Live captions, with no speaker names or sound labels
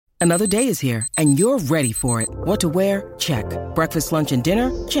Another day is here, and you're ready for it. What to wear? Check. Breakfast, lunch, and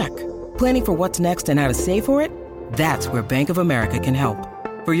dinner? Check. Planning for what's next and how to save for it? That's where Bank of America can help.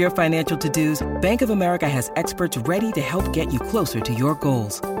 For your financial to-dos, Bank of America has experts ready to help get you closer to your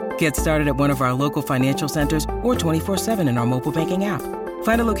goals. Get started at one of our local financial centers or 24/7 in our mobile banking app.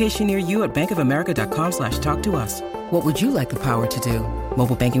 Find a location near you at bankofamerica.com/talktous. What would you like the power to do?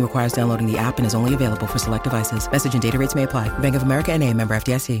 Mobile banking requires downloading the app and is only available for select devices. Message and data rates may apply. Bank of America N.A., member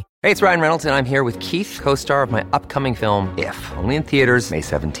FDIC. Hey, it's Ryan Reynolds, and I'm here with Keith, co-star of my upcoming film, If, only in theaters May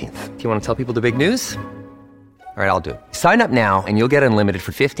 17th. Do you want to tell people the big news? All right, I'll do it. Sign up now and you'll get unlimited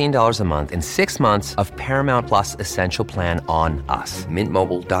for $15 a month and 6 months of Paramount Plus Essential Plan on us.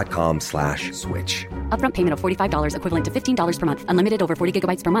 MintMobile.com/switch. Upfront payment of $45 equivalent to $15 per month. Unlimited over 40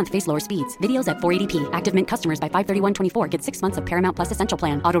 gigabytes per month. Face lower speeds. Videos at 480p. Active Mint customers by 531.24 get 6 months of Paramount Plus Essential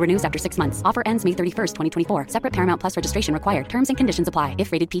Plan. Auto renews after 6 months. Offer ends May 31st, 2024. Separate Paramount Plus registration required. Terms and conditions apply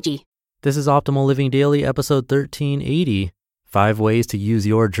if rated PG. This is Optimal Living Daily, episode 1380, 5 Ways to Use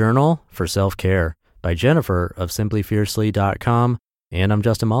Your Journal for Self-Care, by Jennifer of simplyfiercely.com, and I'm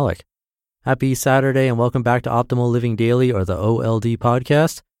Justin Malik. Happy Saturday and welcome back to Optimal Living Daily, or the OLD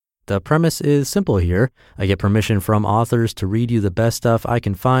podcast. The premise is simple here. I get permission from authors to read you the best stuff I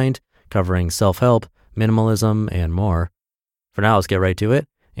can find, covering self-help, minimalism, and more. For now, let's get right to it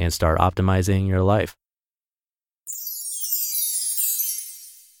and start optimizing your life.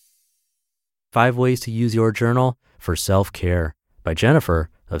 5 Ways to Use Your Journal for Self-Care, by Jennifer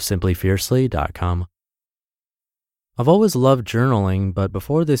of simplyfiercely.com. I've always loved journaling, but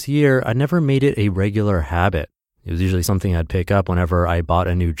before this year, I never made it a regular habit. It was usually something I'd pick up whenever I bought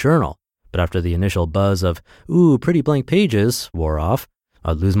a new journal. But after the initial buzz of, ooh, pretty blank pages wore off,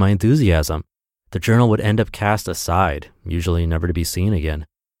 I'd lose my enthusiasm. The journal would end up cast aside, usually never to be seen again.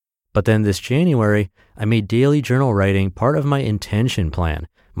 But then this January, I made daily journal writing part of my intention plan,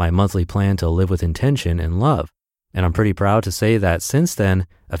 my monthly plan to live with intention and love. And I'm pretty proud to say that since then,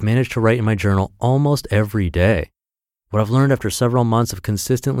 I've managed to write in my journal almost every day. What I've learned after several months of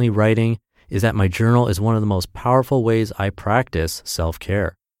consistently writing is that my journal is one of the most powerful ways I practice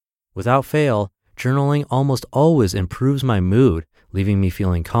self-care. Without fail, journaling almost always improves my mood, leaving me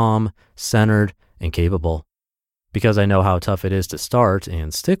feeling calm, centered, and capable. Because I know how tough it is to start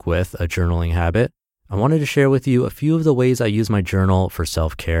and stick with a journaling habit, I wanted to share with you a few of the ways I use my journal for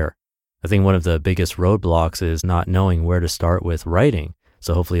self-care. I think one of the biggest roadblocks is not knowing where to start with writing,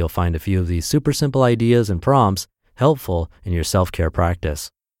 so hopefully you'll find a few of these super simple ideas and prompts helpful in your self-care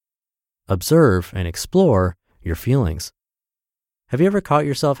practice. Observe and explore your feelings. Have you ever caught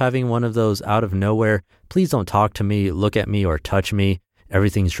yourself having one of those out of nowhere, please don't talk to me, look at me, or touch me,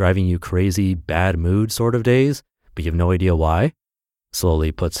 everything's driving you crazy, bad mood sort of days, but you have no idea why?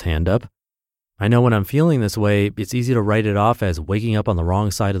 Slowly puts hand up. I know when I'm feeling this way, it's easy to write it off as waking up on the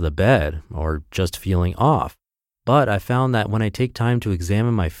wrong side of the bed or just feeling off. But I found that when I take time to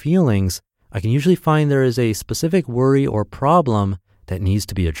examine my feelings, I can usually find there is a specific worry or problem that needs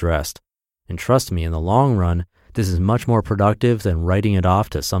to be addressed. And trust me, in the long run, this is much more productive than writing it off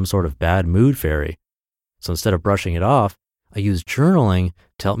to some sort of bad mood fairy. So instead of brushing it off, I use journaling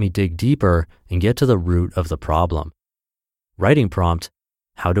to help me dig deeper and get to the root of the problem. Writing prompt,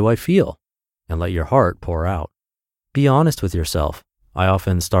 how do I feel? And let your heart pour out. Be honest with yourself. I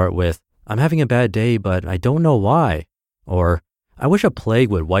often start with, I'm having a bad day, but I don't know why. Or, I wish a plague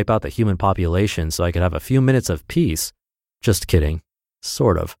would wipe out the human population so I could have a few minutes of peace. Just kidding.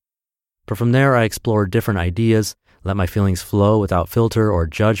 Sort of. But from there, I explore different ideas, let my feelings flow without filter or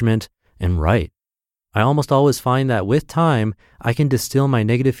judgment, and write. I almost always find that with time, I can distill my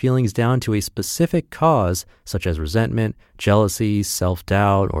negative feelings down to a specific cause, such as resentment, jealousy,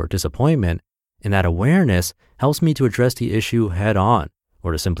 self-doubt, or disappointment, and that awareness helps me to address the issue head on,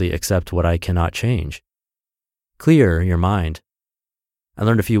 or to simply accept what I cannot change. Clear your mind. I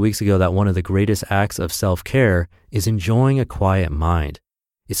learned a few weeks ago that one of the greatest acts of self-care is enjoying a quiet mind.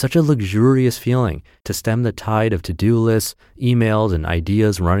 It's such a luxurious feeling to stem the tide of to-do lists, emails, and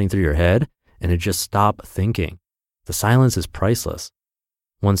ideas running through your head, and to just stop thinking. The silence is priceless.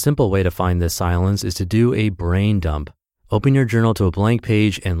 One simple way to find this silence is to do a brain dump. Open your journal to a blank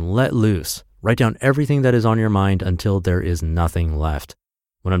page and let loose. Write down everything that is on your mind until there is nothing left.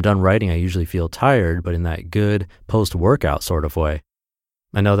 When I'm done writing, I usually feel tired, but in that good post-workout sort of way.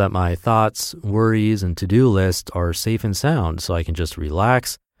 I know that my thoughts, worries, and to-do list are safe and sound, so I can just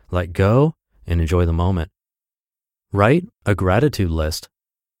relax, let go, and enjoy the moment. Write a gratitude list.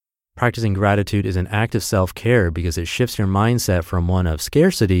 Practicing gratitude is an act of self-care because it shifts your mindset from one of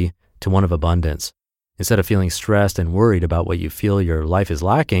scarcity to one of abundance. Instead of feeling stressed and worried about what you feel your life is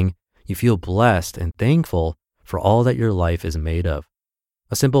lacking, you feel blessed and thankful for all that your life is made of.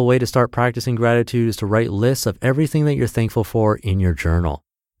 A simple way to start practicing gratitude is to write lists of everything that you're thankful for in your journal.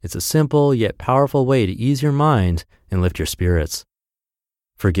 It's a simple yet powerful way to ease your mind and lift your spirits.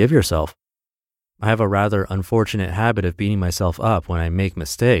 Forgive yourself. I have a rather unfortunate habit of beating myself up when I make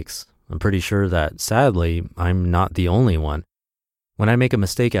mistakes. I'm pretty sure that, sadly, I'm not the only one. When I make a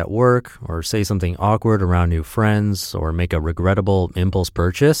mistake at work, or say something awkward around new friends, or make a regrettable impulse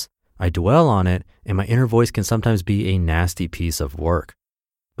purchase, I dwell on it, and my inner voice can sometimes be a nasty piece of work.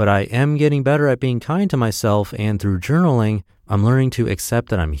 But I am getting better at being kind to myself, and through journaling, I'm learning to accept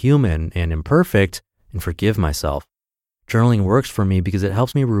that I'm human and imperfect and forgive myself. Journaling works for me because it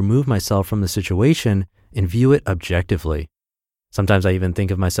helps me remove myself from the situation and view it objectively. Sometimes I even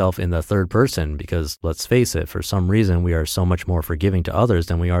think of myself in the third person because, let's face it, for some reason we are so much more forgiving to others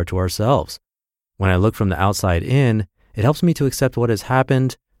than we are to ourselves. When I look from the outside in, it helps me to accept what has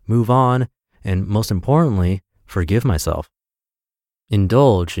happened, move on, and most importantly, forgive myself.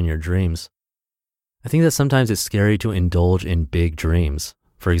 Indulge in your dreams. I think that sometimes it's scary to indulge in big dreams.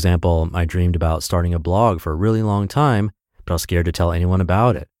 For example, I dreamed about starting a blog for a really long time, but I was scared to tell anyone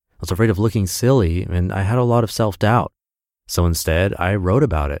about it. I was afraid of looking silly, and I had a lot of self-doubt. So instead, I wrote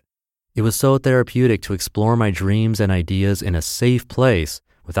about it. It was so therapeutic to explore my dreams and ideas in a safe place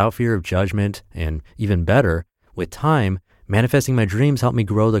without fear of judgment, and even better, with time, manifesting my dreams helped me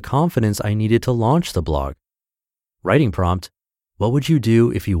grow the confidence I needed to launch the blog. Writing prompt: what would you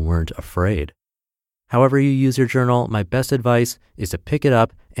do if you weren't afraid? However you use your journal, my best advice is to pick it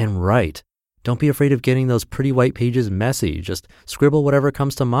up and write. Don't be afraid of getting those pretty white pages messy. Just scribble whatever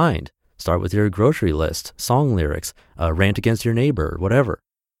comes to mind. Start with your grocery list, song lyrics, a rant against your neighbor, whatever.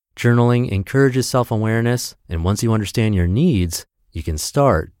 Journaling encourages self-awareness, and once you understand your needs, you can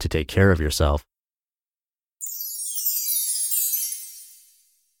start to take care of yourself.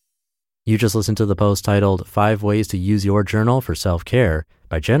 You just listened to the post titled 5 Ways to Use Your Journal for Self-Care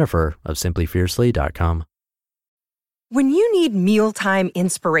by Jennifer of simplyfiercely.com. When you need mealtime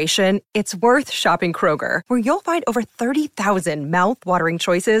inspiration, it's worth shopping Kroger, where you'll find over 30,000 mouth-watering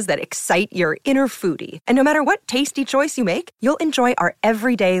choices that excite your inner foodie. And no matter what tasty choice you make, you'll enjoy our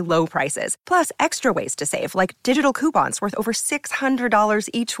everyday low prices, plus extra ways to save, like digital coupons worth over $600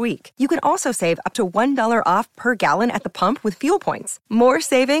 each week. You can also save up to $1 off per gallon at the pump with fuel points. More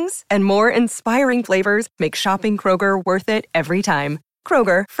savings and more inspiring flavors make shopping Kroger worth it every time.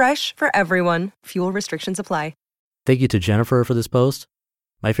 Kroger, fresh for everyone. Fuel restrictions apply. Thank you to Jennifer for this post.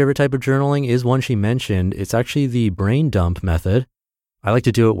 My favorite type of journaling is one she mentioned. It's actually the brain dump method. I like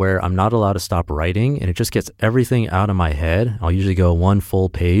to do it where I'm not allowed to stop writing and it just gets everything out of my head. I'll usually go one full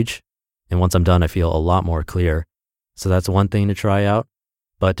page, and once I'm done, I feel a lot more clear. So that's one thing to try out.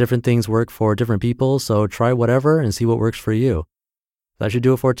 But different things work for different people, so try whatever and see what works for you. That should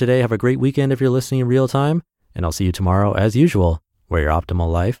do it for today. Have a great weekend if you're listening in real time, and I'll see you tomorrow as usual, where your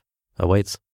optimal life awaits.